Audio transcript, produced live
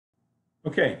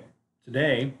Okay,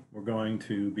 today we're going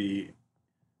to be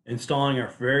installing our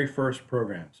very first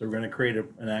program. So we're going to create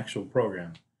an actual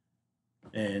program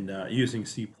and using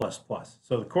C++.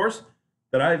 So the course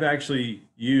that I've actually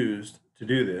used to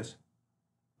do this,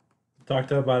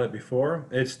 talked about it before,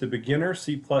 it's the Beginner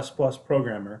C++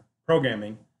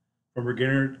 Programming from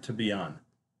Beginner to Beyond.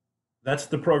 That's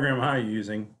the program I'm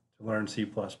using to learn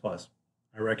C++.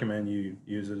 I recommend you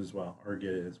use it as well or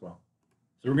get it as well.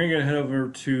 So we're going to head over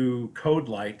to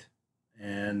CodeLight,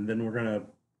 and then we're going to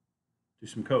do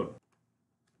some code.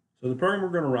 So the program we're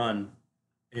going to run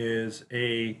is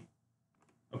a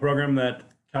program that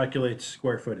calculates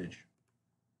square footage.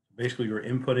 Basically, you're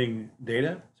inputting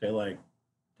data, say like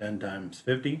 10 times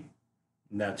 50,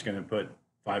 and that's going to put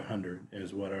 500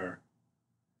 is what our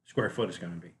square foot is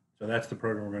going to be. So that's the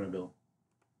program we're going to build.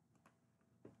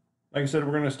 Like I said,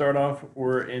 we're going to start off,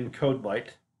 we're in CodeLight.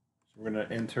 So we're going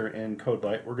to enter in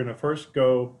CodeLight. We're going to first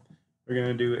go, we're going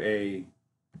to do a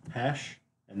hash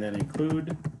and then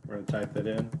include. We're going to type that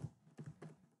in.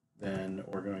 Then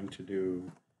we're going to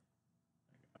do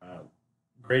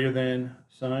greater than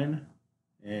sign,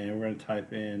 and we're going to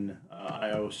type in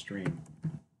IO stream.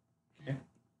 Okay.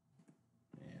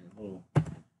 And a little.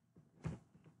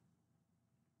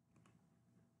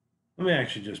 Let me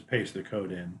actually just paste the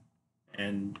code in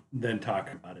and then talk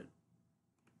about it.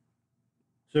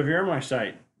 So if you're on my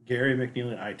site,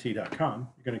 GaryMcNeilIT.com,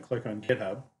 you're going to click on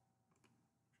GitHub.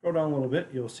 Scroll down a little bit,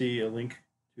 you'll see a link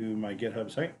to my GitHub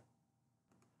site.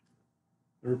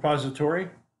 The repository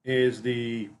is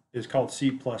called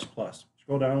C++.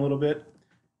 Scroll down a little bit.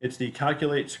 It's the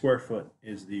calculate square foot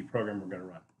is the program we're going to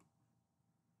run.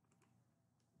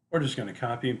 We're just going to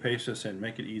copy and paste this and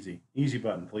make it easy. Easy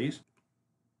button, please.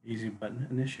 Easy button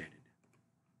initiated.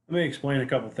 Let me explain a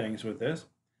couple things with this.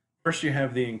 First, you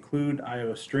have the include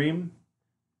IO stream.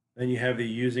 Then you have the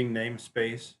using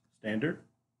namespace standard.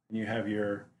 And you have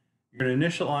you're going to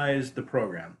initialize the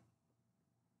program.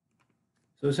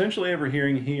 So essentially, every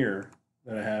hearing here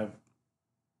that I have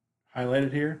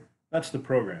highlighted here, that's the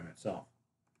program itself.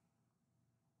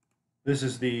 This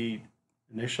is the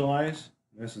initialize,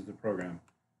 and this is the program.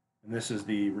 And this is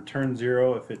the return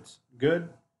 0 if it's good.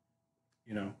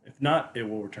 If not, it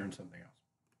will return something else.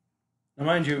 Now,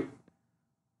 mind you,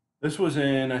 this was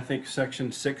in, I think,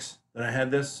 section 6 that I had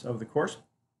this of the course.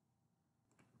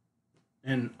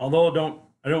 And although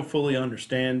I don't fully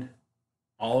understand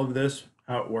all of this,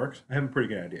 how it works, I have a pretty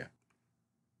good idea.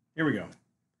 Here we go.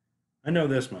 I know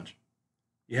this much.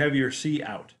 You have your C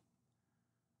out.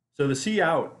 So the C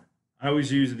out, I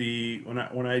always use when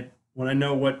I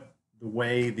know what the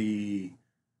way the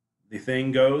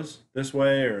thing goes, this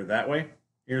way or that way.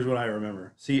 Here's what I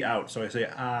remember. C out. So I say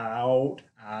out,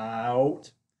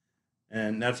 out.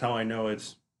 And that's how I know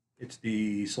it's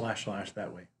the /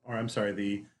 that way. Or I'm sorry,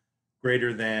 the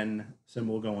greater than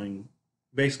symbol going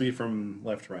basically from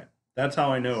left to right. That's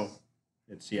how I know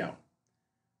it's C out.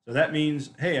 So that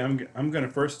means, hey, I'm going to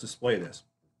first display this.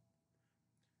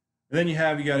 And then you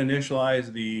got to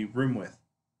initialize the room width,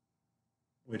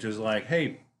 which is like,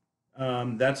 hey,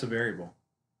 that's a variable.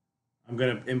 I'm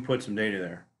going to input some data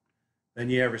there. Then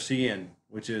you have your CIN,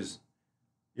 which is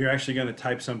you're actually going to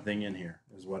type something in here,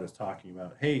 is what it's talking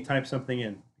about. Hey, type something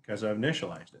in because I've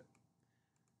initialized it.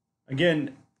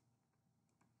 Again,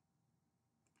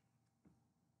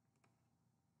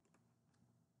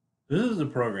 this is a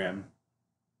program,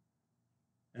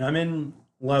 and I'm in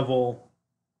level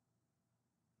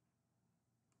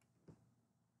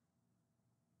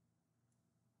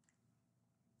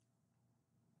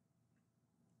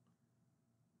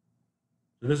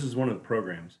So this is one of the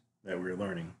programs that we're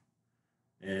learning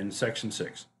in section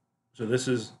 6. So this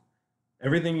is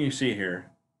everything you see here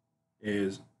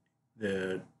is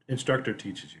the instructor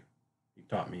teaches you. He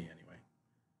taught me anyway.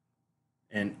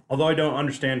 And although I don't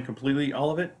understand completely all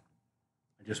of it,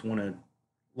 I just want to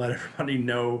let everybody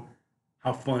know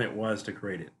how fun it was to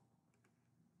create it.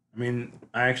 I mean,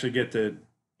 I actually get to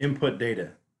input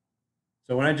data.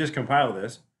 So when I just compile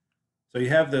this, so you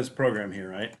have this program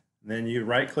here, right? And then you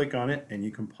right click on it and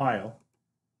you compile.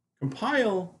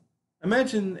 Compile,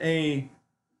 imagine a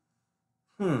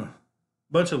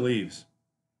bunch of leaves.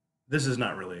 This is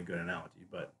not really a good analogy,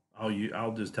 but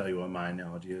I'll just tell you what my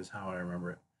analogy is, how I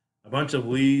remember it. A bunch of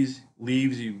leaves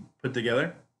you put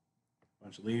together,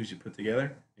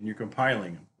 and you're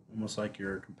compiling them, almost like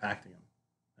you're compacting them.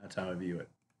 That's how I view it.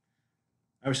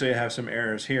 Obviously, I have some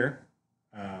errors here,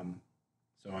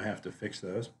 so I have to fix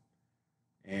those.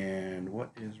 And what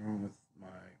is wrong with my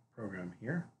program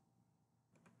here?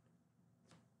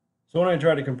 So when I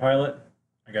tried to compile it,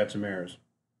 I got some errors.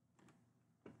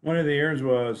 One of the errors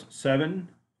was 7,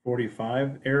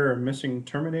 45. Error missing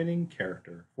terminating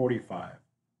character. 45.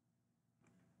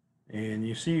 And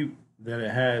you see that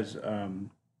it has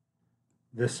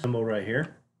this symbol right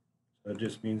here. So it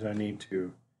just means I need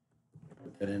to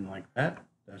put that in like that.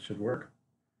 That should work.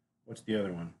 What's the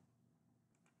other one?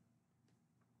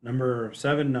 Number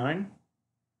 7, 9.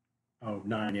 Oh,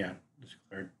 9, yeah,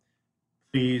 declared.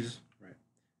 Please, right.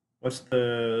 What's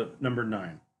the number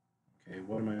 9? Okay,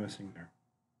 what am I missing there?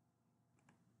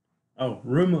 Oh,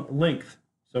 room length.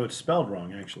 So it's spelled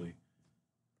wrong, actually.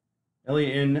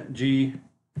 Length.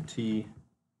 So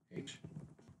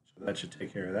that should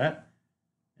take care of that.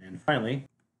 And finally,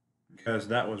 because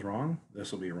that was wrong,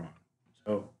 this will be wrong.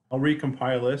 So I'll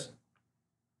recompile this.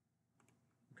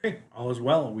 Okay, all is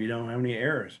well. We don't have any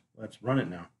errors. Let's run it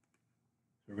now.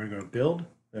 So we're going to go to build,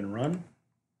 then run.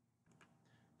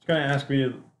 It's going to ask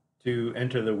me to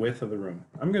enter the width of the room.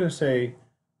 I'm going to say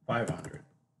 500.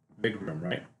 Big room,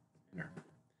 right? Enter.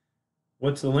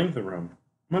 What's the length of the room?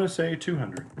 I'm going to say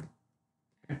 200.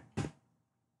 Okay.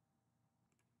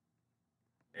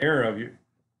 The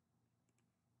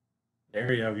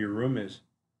area of your room is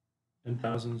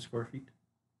 10,000 square feet.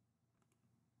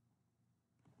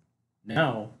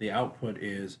 Now the output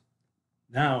is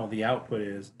the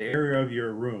area of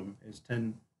your room is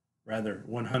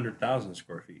 100,000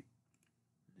 square feet.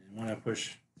 And when I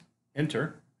push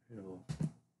enter, it'll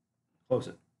close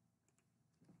it.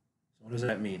 So what does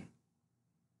that mean?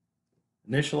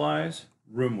 Initialize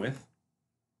room width.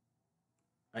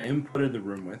 I inputted the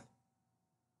room width.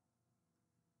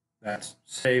 That's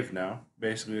saved now.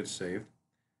 Basically, it's saved.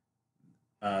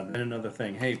 Then another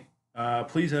thing. Hey,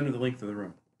 please enter the length of the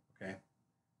room. Okay.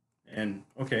 And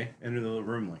okay, enter the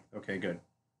room length. Okay, good.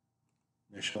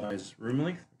 Initialize room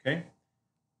length. Okay.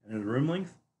 Enter the room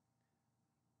length.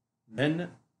 Then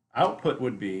output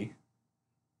would be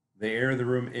the area of the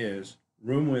room is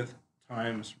room width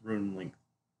times room length.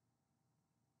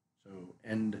 So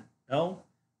end L,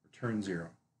 return 0.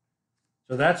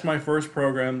 So that's my first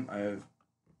program I've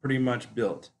pretty much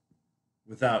built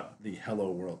without the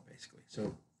hello world, basically.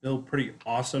 So feel pretty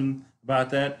awesome about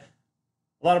that.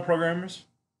 A lot of programmers,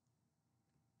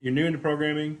 you're new into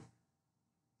programming,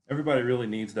 everybody really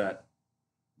needs that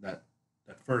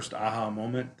first aha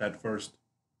moment, that first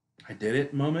I did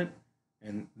it moment,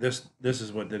 and this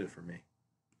is what did it for me.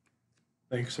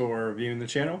 Thanks for viewing the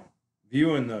channel,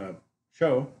 viewing the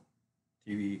show,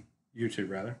 YouTube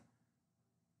rather.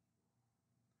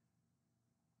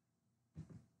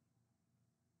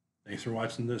 Thanks for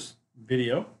watching this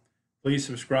video. Please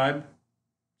subscribe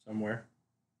somewhere,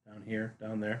 down here,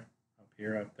 down there, up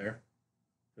here, up there,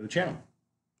 to the channel.